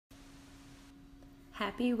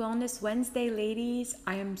Happy Wellness Wednesday, ladies.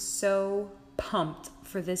 I am so pumped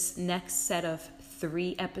for this next set of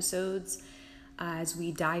 3 episodes as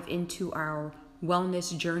we dive into our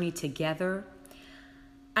wellness journey together.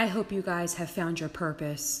 I hope you guys have found your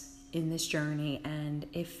purpose in this journey, and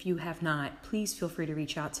if you have not, please feel free to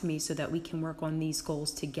reach out to me so that we can work on these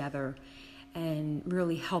goals together and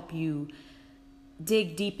really help you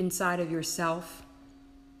dig deep inside of yourself,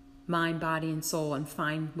 mind, body, and soul, and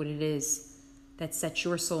find what it is that sets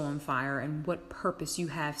your soul on fire and what purpose you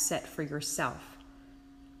have set for yourself.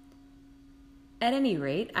 At any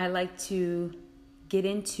rate, I like to get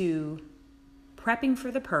into prepping for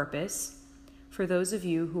the purpose for those of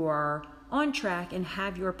you who are on track and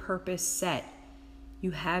have your purpose set. You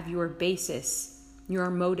have your basis, your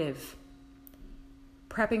motive.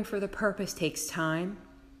 Prepping for the purpose takes time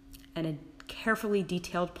and a carefully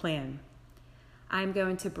detailed plan. I'm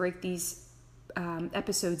going to break these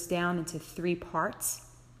episodes down into 3 parts.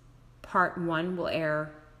 Part 1 will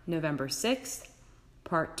air November 6th,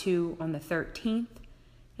 Part 2 on the 13th,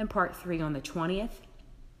 and Part 3 on the 20th.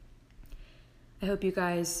 I hope you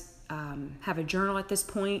guys have a journal at this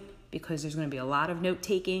point because there's going to be a lot of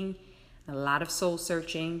note-taking, a lot of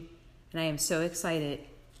soul-searching, and I am so excited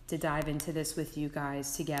to dive into this with you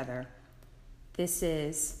guys together. This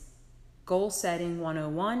is Goal Setting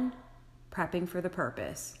 101, Prepping for the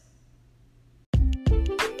Purpose.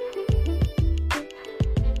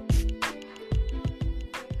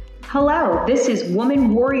 Hello, this is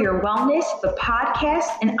Woman Warrior Wellness, the podcast,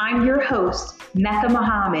 and I'm your host, Mecca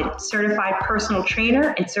Muhammad, certified personal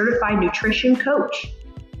trainer and certified nutrition coach.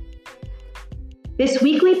 This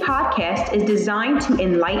weekly podcast is designed to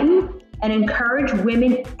enlighten and encourage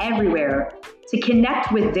women everywhere to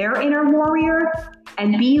connect with their inner warrior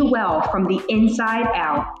and be well from the inside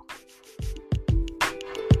out.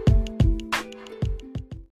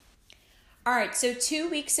 All right, so 2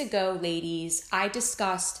 weeks ago, ladies, I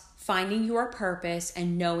discussed finding your purpose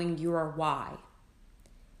and knowing your why.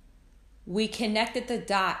 We connected the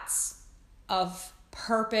dots of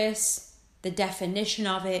purpose, the definition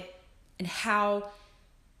of it, and how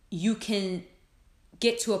you can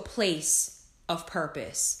get to a place of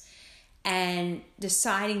purpose and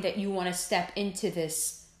deciding that you want to step into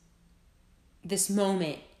this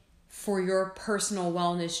moment for your personal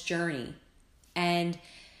wellness journey. And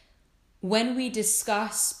when we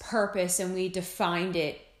discuss purpose and we defined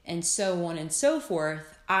it and so on and so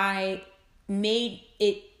forth, I made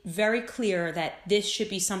it very clear that this should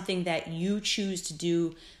be something that you choose to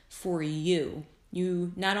do for you.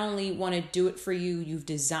 You not only want to do it for you, you've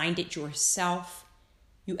designed it yourself.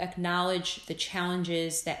 You acknowledge the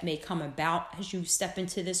challenges that may come about as you step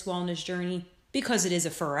into this wellness journey, because it is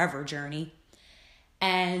a forever journey.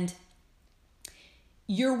 And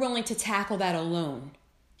you're willing to tackle that alone.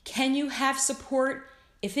 Can you have support?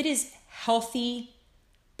 If it is healthy,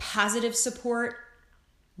 positive support,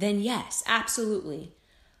 then yes, absolutely.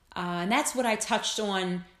 And that's what I touched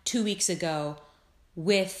on 2 weeks ago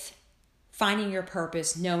with finding your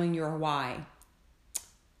purpose, knowing your why.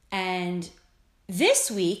 And this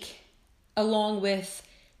week, along with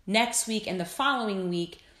next week and the following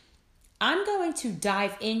week, I'm going to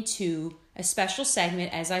dive into a special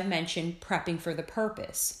segment, as I've mentioned, prepping for the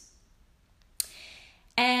purpose.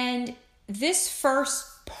 And this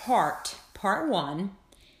first part 1,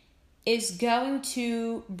 is going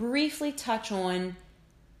to briefly touch on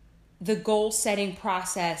the goal setting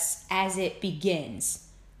process as it begins.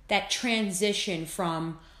 That transition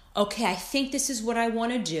from, okay, I think this is what I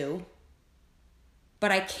want to do,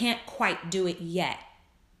 but I can't quite do it yet.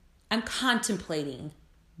 I'm contemplating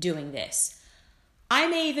doing this. I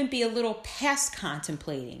may even be a little past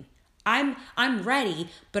contemplating. I'm ready,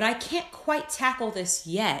 but I can't quite tackle this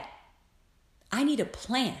yet. I need a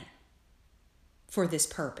plan for this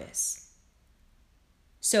purpose.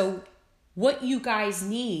 So what you guys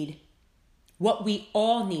need, what we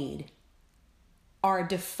all need, are a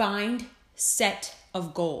defined set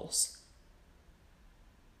of goals.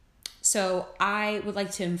 So I would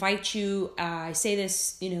like to invite you, I say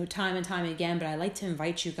this, time and time again, but I like to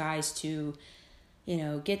invite you guys to,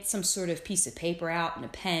 get some sort of piece of paper out and a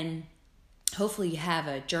pen. Hopefully you have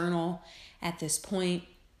a journal at this point.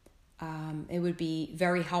 It would be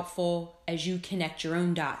very helpful as you connect your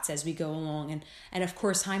own dots as we go along. And of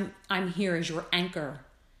course, I'm here as your anchor,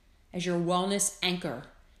 as your wellness anchor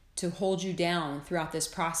to hold you down throughout this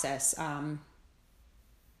process. On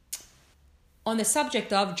the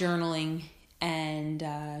subject of journaling and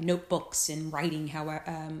notebooks and writing,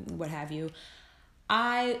 what have you,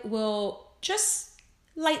 I will just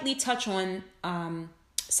lightly touch on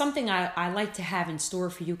something I like to have in store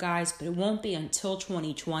for you guys, but it won't be until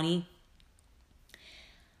 2020.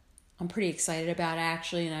 I'm pretty excited about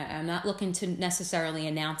actually, and I'm not looking to necessarily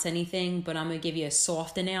announce anything, but I'm going to give you a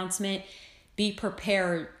soft announcement. Be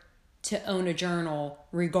prepared to own a journal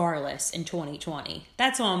regardless in 2020.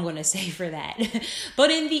 That's all I'm going to say for that. But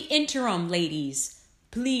in the interim, ladies,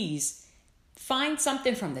 please find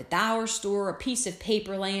something from the dollar store, a piece of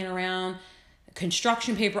paper laying around,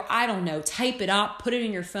 construction paper, I don't know, type it up, put it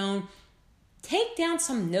in your phone, take down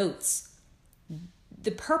some notes. The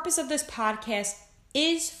purpose of this podcast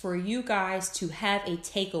is for you guys to have a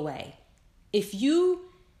takeaway. If you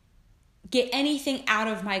get anything out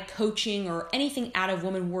of my coaching or anything out of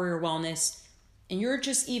Woman Warrior Wellness, and you're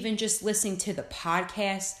just listening to the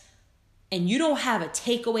podcast and you don't have a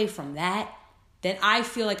takeaway from that, then I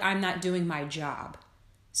feel like I'm not doing my job.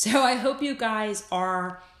 So I hope you guys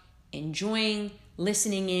are enjoying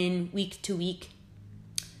listening in week to week.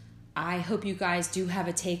 I hope you guys do have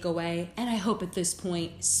a takeaway, and I hope at this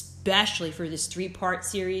point, especially for this 3-part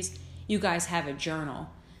series, you guys have a journal.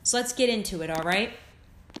 So let's get into it, all right?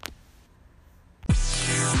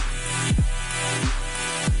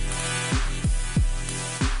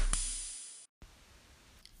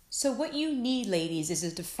 So what you need, ladies, is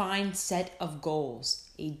a defined set of goals.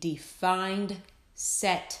 A defined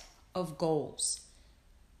set of goals.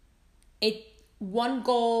 One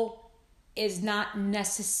goal is not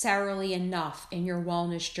necessarily enough in your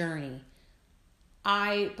wellness journey.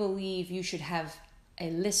 I believe you should have a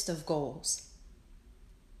list of goals.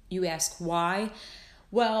 You ask why?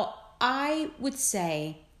 Well, I would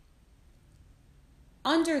say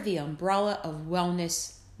under the umbrella of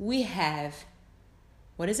wellness, we have,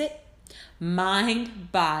 what is it?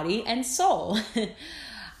 Mind, body, and soul.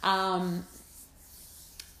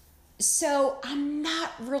 So I'm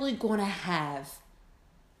not really going to have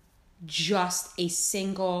just a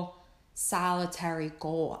single solitary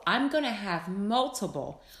goal. I'm going to have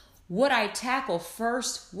multiple. What I tackle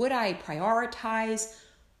first, what I prioritize,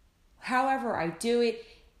 however I do it,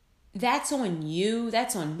 that's on you,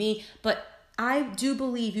 that's on me. But I do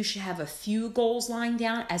believe you should have a few goals lying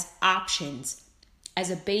down as options, as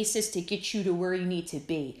a basis to get you to where you need to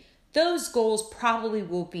be. Those goals probably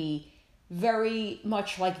will be very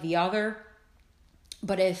much like the other,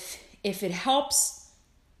 but if it helps,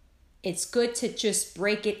 it's good to just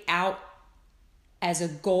break it out as a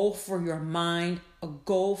goal for your mind, a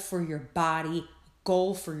goal for your body, a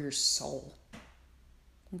goal for your soul.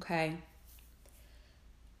 Okay?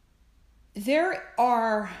 There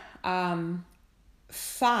are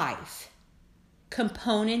 5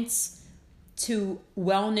 components to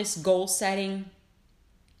wellness goal setting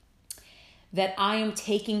that I am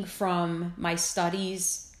taking from my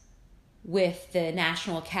studies with the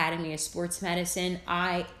National Academy of Sports Medicine.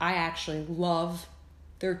 I actually love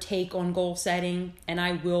their take on goal setting, and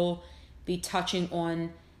I will be touching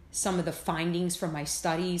on some of the findings from my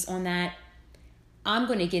studies on that. I'm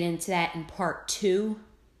going to get into that in part 2,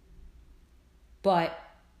 but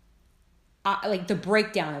like the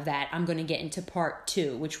breakdown of that, I'm going to get into part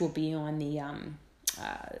 2, which will be on the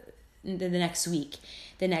next week,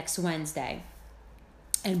 the next Wednesday,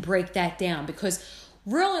 and break that down. Because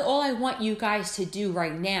really all I want you guys to do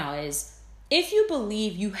right now is, if you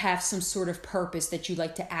believe you have some sort of purpose that you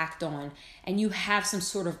like to act on, and you have some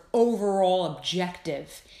sort of overall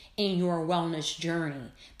objective in your wellness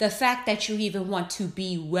journey, the fact that you even want to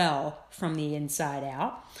be well from the inside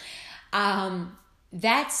out,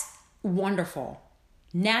 that's wonderful.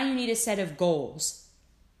 Now you need a set of goals.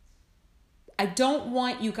 I don't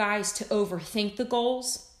want you guys to overthink the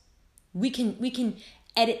goals. We can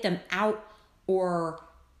edit them out or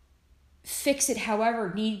fix it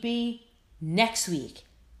however need be next week.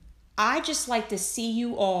 I just like to see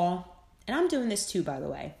you all, and I'm doing this too, by the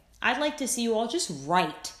way. I'd like to see you all just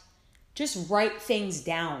write things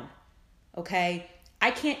down, okay?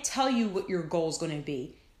 I can't tell you what your goal is going to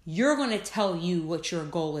be. You're going to tell you what your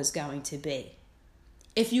goal is going to be.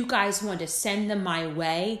 If you guys want to send them my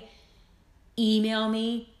way, email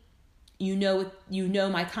me. You know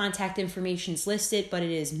my contact information is listed, but it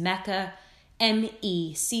is Mecca,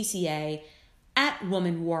 MECCA,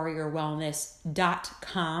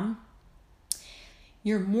 @womanwarriorwellness.com.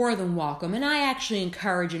 You're more than welcome. And I actually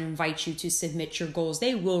encourage and invite you to submit your goals.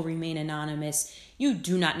 They will remain anonymous. You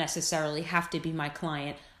do not necessarily have to be my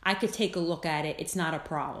client. I could take a look at it. It's not a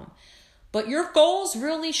problem. But your goals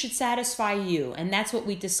really should satisfy you. And that's what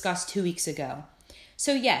we discussed 2 weeks ago.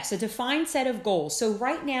 So yes, a defined set of goals. So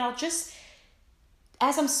right now, just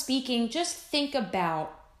as I'm speaking, just think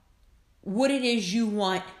about what it is you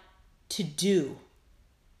want to do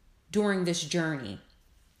during this journey.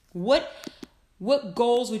 What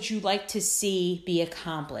goals would you like to see be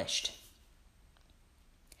accomplished?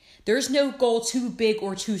 There's no goal too big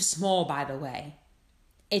or too small, by the way.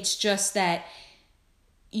 It's just that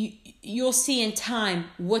you'll see in time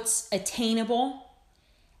what's attainable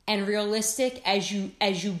and realistic as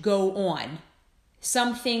you go on.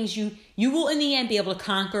 Some things you will in the end be able to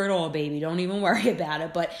conquer it all, baby. Don't even worry about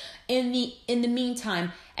it. But in the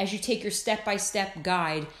meantime, as you take your step-by-step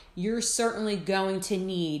guide, you're certainly going to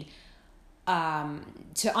need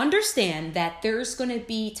to understand that there's going to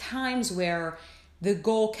be times where the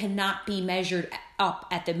goal cannot be measured up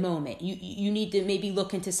at the moment. You need to maybe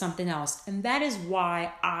look into something else. And that is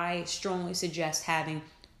why I strongly suggest having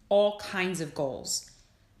all kinds of goals.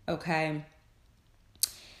 Okay?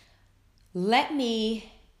 Let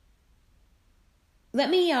me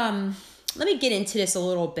get into this a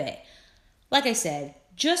little bit. Like I said,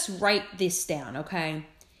 just write this down, okay?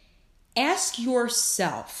 Ask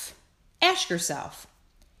yourself,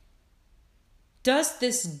 does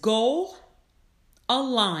this goal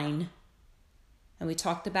align? And we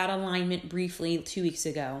talked about alignment briefly 2 weeks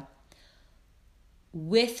ago,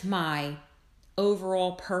 with my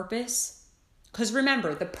overall purpose. Because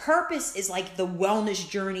remember, the purpose is like the wellness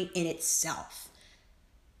journey in itself.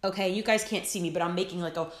 Okay, you guys can't see me, but I'm making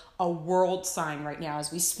like a world sign right now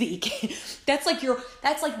as we speak. That's like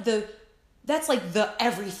the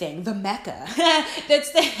everything, the Mecca.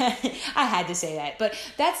 I had to say that, but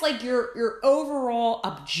that's like your overall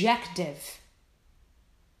objective.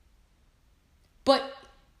 But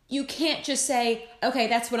you can't just say, okay,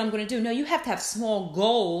 that's what I'm going to do. No, you have to have small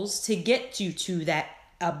goals to get you to that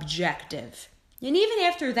objective. And even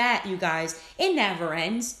after that, you guys, it never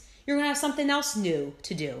ends. You're going to have something else new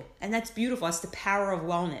to do. And that's beautiful. That's the power of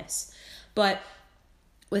wellness. But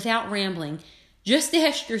without rambling, just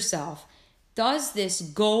ask yourself, does this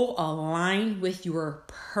goal align with your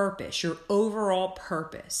purpose, your overall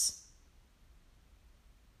purpose?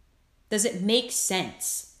 Does it make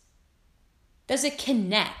sense? Does it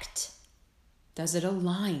connect? Does it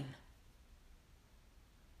align?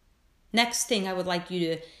 Next thing I would like you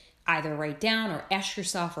to either write down or ask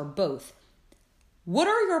yourself, or both. What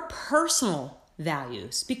are your personal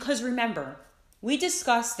values? Because remember, we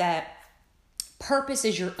discussed that purpose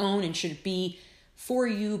is your own and should be for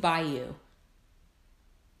you, by you.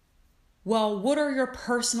 Well, what are your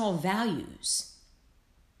personal values?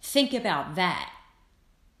 Think about that.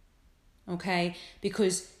 Okay?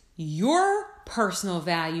 Because your personal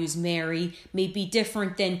values, Mary, may be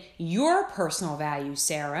different than your personal values,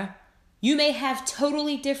 Sarah. You may have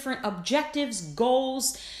totally different objectives,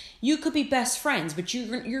 goals. You could be best friends, but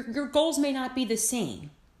your goals may not be the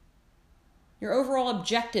same. Your overall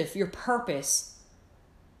objective, your purpose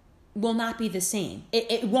will not be the same.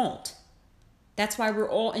 It won't. That's why we're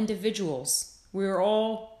all individuals. We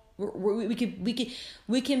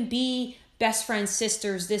can be best friends,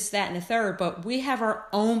 sisters, this, that, and the third, but we have our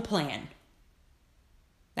own plan.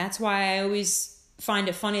 That's why I always find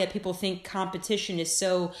it funny that people think competition is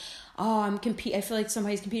so, I feel like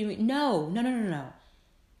somebody's competing with me. No.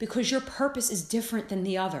 Because your purpose is different than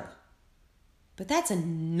the other. But that's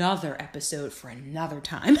another episode for another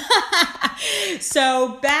time.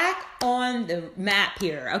 So back on the map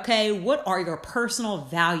here, okay? What are your personal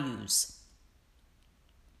values?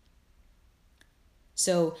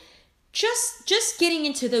 So just getting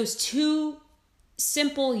into those two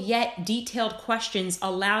simple yet detailed questions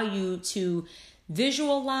allow you to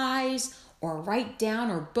visualize or write down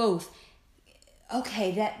or both.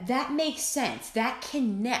 Okay, that makes sense. That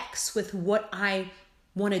connects with what I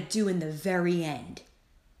want to do in the very end.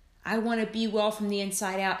 I want to be well from the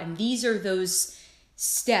inside out. And these are those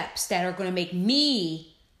steps that are going to make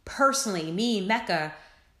me personally, Mecca,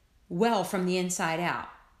 well from the inside out.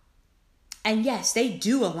 And yes, they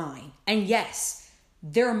do align. And yes,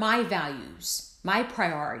 they're my values, my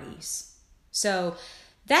priorities. So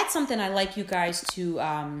that's something I like you guys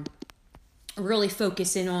to really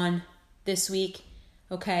focus in on this week.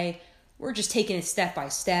 Okay, we're just taking it step by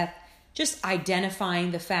step. Just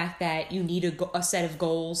identifying the fact that you need a set of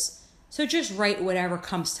goals. So just write whatever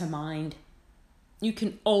comes to mind. You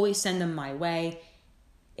can always send them my way.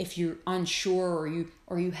 If you're unsure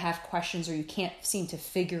or you have questions or you can't seem to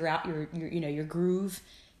figure out your groove,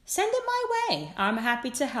 send it my way. I'm happy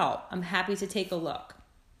to help. I'm happy to take a look.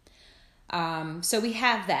 So we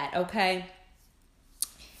have that, okay?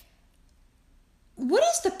 What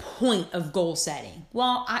is the point of goal setting?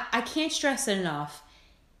 Well, I can't stress it enough.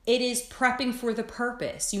 It is prepping for the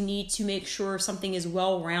purpose. You need to make sure something is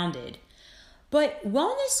well-rounded. But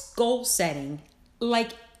wellness goal setting,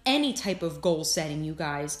 like any type of goal setting, you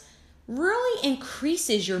guys, really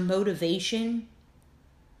increases your motivation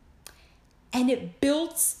and it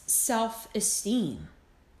builds self-esteem.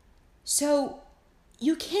 So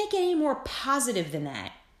you can't get any more positive than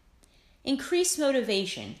that. Increase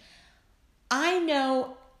motivation. I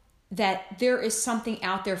know that there is something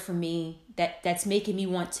out there for me that's making me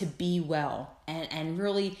want to be well and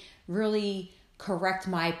really, really correct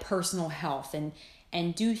my personal health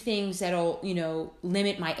and do things that'll,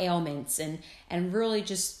 limit my ailments and really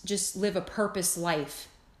just live a purpose life,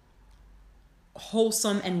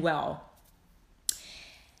 wholesome and well.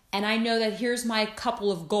 And I know that here's my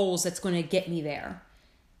couple of goals that's going to get me there.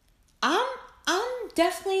 I'm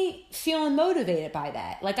definitely feeling motivated by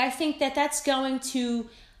that. Like, I think that's going to,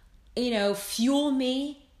 fuel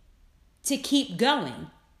me to keep going,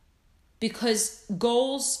 because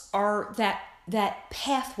goals are that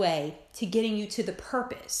pathway to getting you to the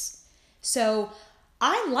purpose. So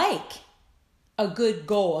I like a good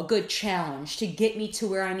goal, a good challenge to get me to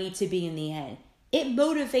where I need to be in the end. It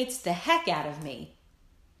motivates the heck out of me.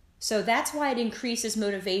 So that's why it increases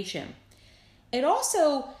motivation. It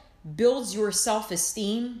also builds your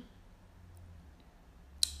self-esteem.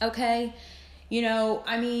 Okay?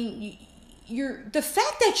 The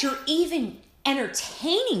fact that you're even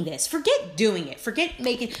entertaining this, forget doing it, forget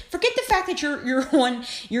the fact that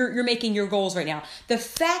you're making your goals right now. The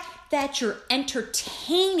fact that you're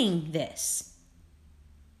entertaining this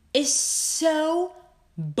is so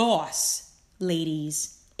boss,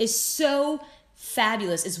 ladies. Is so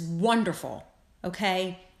fabulous. It's wonderful.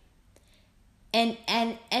 Okay? And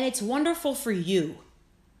it's wonderful for you.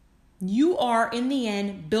 You are, in the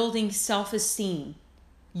end, building self-esteem.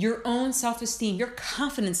 Your own self-esteem, your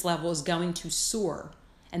confidence level is going to soar.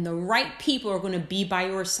 And the right people are going to be by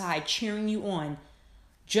your side, cheering you on,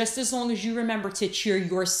 just as long as you remember to cheer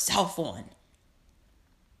yourself on.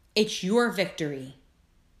 It's your victory.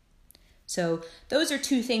 So those are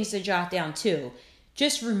two things to jot down too.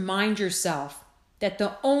 Just remind yourself that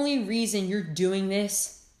the only reason you're doing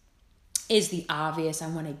this is the obvious. I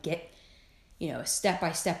want to get, a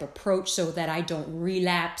step-by-step approach so that I don't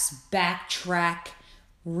relapse, backtrack,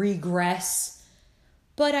 regress.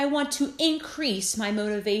 But I want to increase my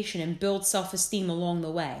motivation and build self-esteem along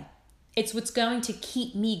the way. It's what's going to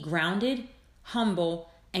keep me grounded,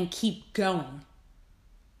 humble, and keep going.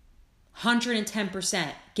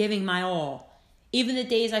 110%, giving my all. Even the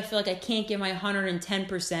days I feel like I can't give my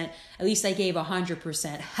 110%, at least I gave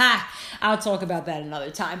 100%. I'll talk about that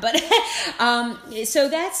another time. But so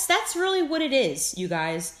that's really what it is, you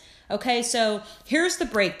guys. Okay, so here's the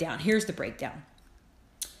breakdown.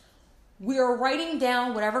 We are writing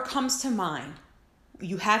down whatever comes to mind.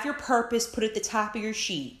 You have your purpose, put it at the top of your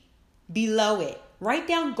sheet. Below it, write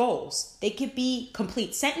down goals. They could be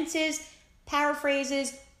complete sentences,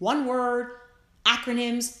 paraphrases, one word,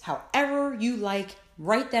 acronyms, however you like,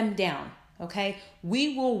 write them down, okay?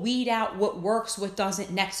 We will weed out what works, what doesn't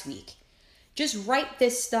next week. Just write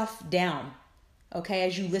this stuff down, okay,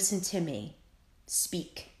 as you listen to me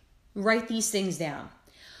speak. Write these things down.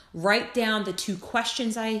 Write down the 2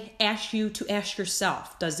 questions I asked you to ask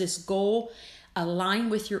yourself. Does this goal align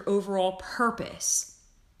with your overall purpose?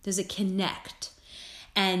 Does it connect?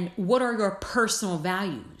 And what are your personal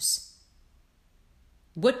values?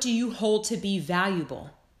 What do you hold to be valuable?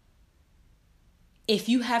 If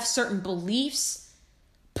you have certain beliefs,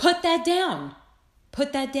 put that down.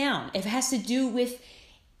 Put that down. If it has to do with,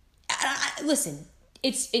 listen,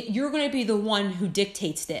 you're going to be the one who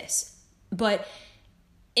dictates this. But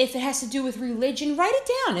if it has to do with religion, write it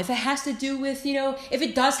down. If it has to do with, if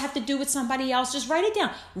it does have to do with somebody else, just write it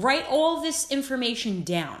down. Write all this information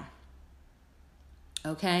down.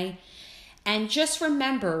 Okay? And just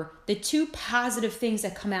remember the 2 positive things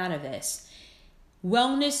that come out of this.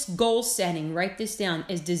 Wellness goal setting, write this down,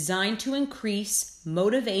 is designed to increase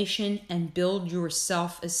motivation and build your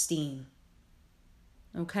self-esteem.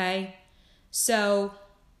 Okay? So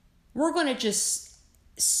we're going to just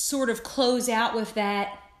sort of close out with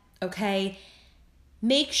that. Okay?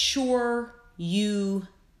 Make sure you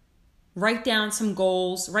write down some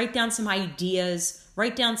goals, write down some ideas,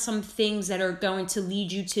 write down some things that are going to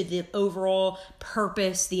lead you to the overall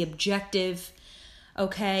purpose, the objective,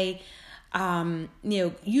 okay?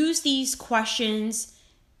 Use these questions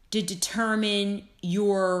to determine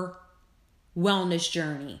your wellness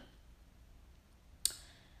journey.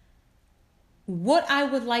 What I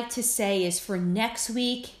would like to say is for next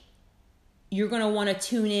week, you're going to want to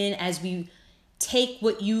tune in as we take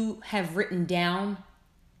what you have written down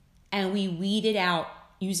and we weed it out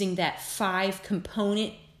using that 5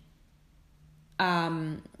 component,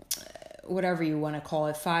 whatever you want to call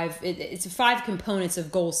it, it's 5 components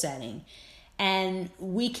of goal setting. And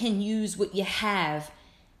we can use what you have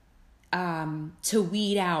to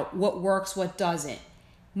weed out what works, what doesn't.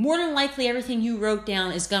 More than likely, everything you wrote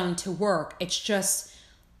down is going to work. It's just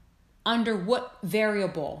under what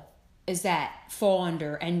variable is that fall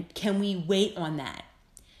under, and can we wait on that?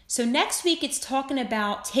 So next week it's talking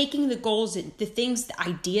about taking the goals and the things, the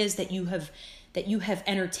ideas that you have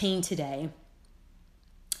entertained today.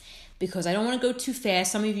 Because I don't want to go too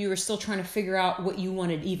fast. Some of you are still trying to figure out what you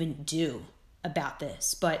want to even do about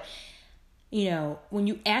this. But, when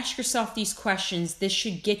you ask yourself these questions, this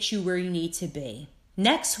should get you where you need to be.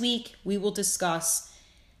 Next week, we will discuss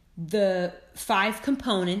the 5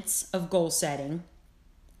 components of goal setting,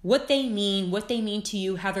 what they mean to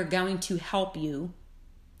you, how they're going to help you,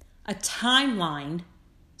 a timeline,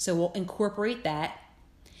 so we'll incorporate that,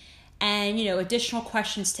 and, additional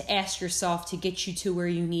questions to ask yourself to get you to where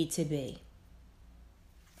you need to be.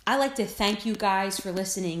 I'd like to thank you guys for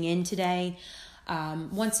listening in today.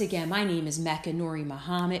 Once again, my name is Mecca Nouri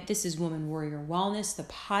Muhammad. This is Woman Warrior Wellness, the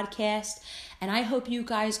podcast, and I hope you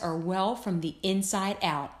guys are well from the inside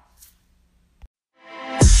out.